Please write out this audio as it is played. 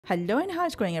Hello and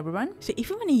how's it going everyone? So if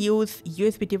you want to use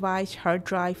USB device, hard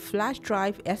drive, flash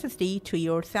drive, SSD to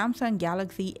your Samsung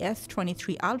Galaxy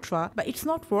S23 Ultra, but it's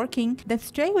not working, then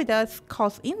stay with us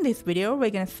cause in this video we're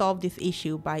going to solve this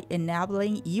issue by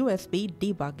enabling USB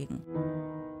debugging.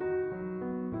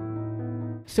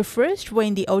 So first,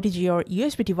 when the OTG or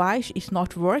USB device is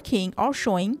not working or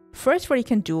showing, first what you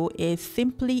can do is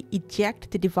simply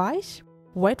eject the device,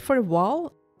 wait for a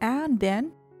while, and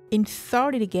then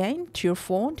insert it again to your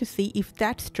phone to see if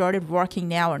that started working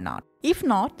now or not. If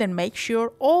not, then make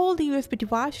sure all the USB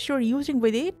devices you're using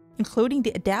with it, including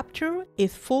the adapter,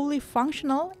 is fully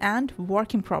functional and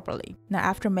working properly. Now,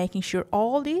 after making sure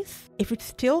all this, if it's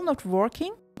still not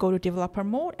working, go to developer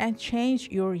mode and change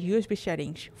your USB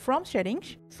settings. From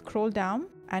settings, scroll down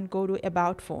and go to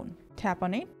about phone. Tap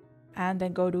on it and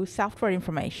then go to software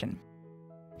information.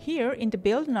 Here in the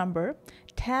build number,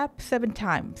 tap 7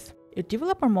 times. Your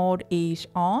developer mode is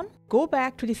on. Go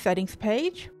back to the settings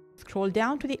page, scroll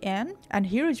down to the end, and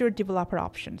here is your developer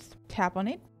options. Tap on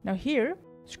it. Now here,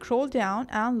 scroll down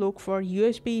and look for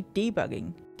USB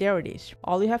debugging. There it is.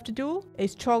 All you have to do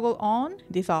is toggle on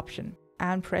this option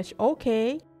and press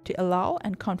OK to allow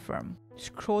and confirm.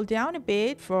 Scroll down a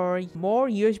bit for more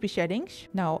USB settings.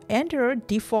 Now enter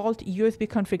default USB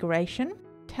configuration.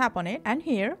 Tap on it, and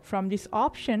here from these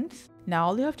options, now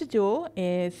all you have to do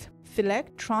is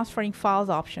select transferring files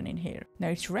option in here. Now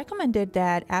it's recommended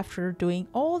that after doing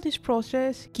all this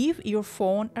process, give your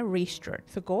phone a restart.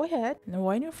 So go ahead, and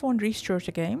when your phone restarts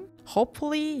again,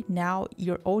 hopefully now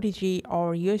your OTG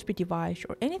or USB device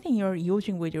or anything you're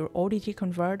using with your OTG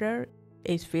converter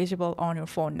is visible on your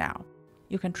phone now.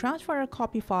 You can transfer or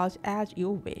copy files as you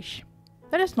wish.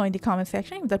 Let us know in the comment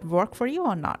section if that worked for you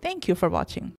or not. Thank you for watching.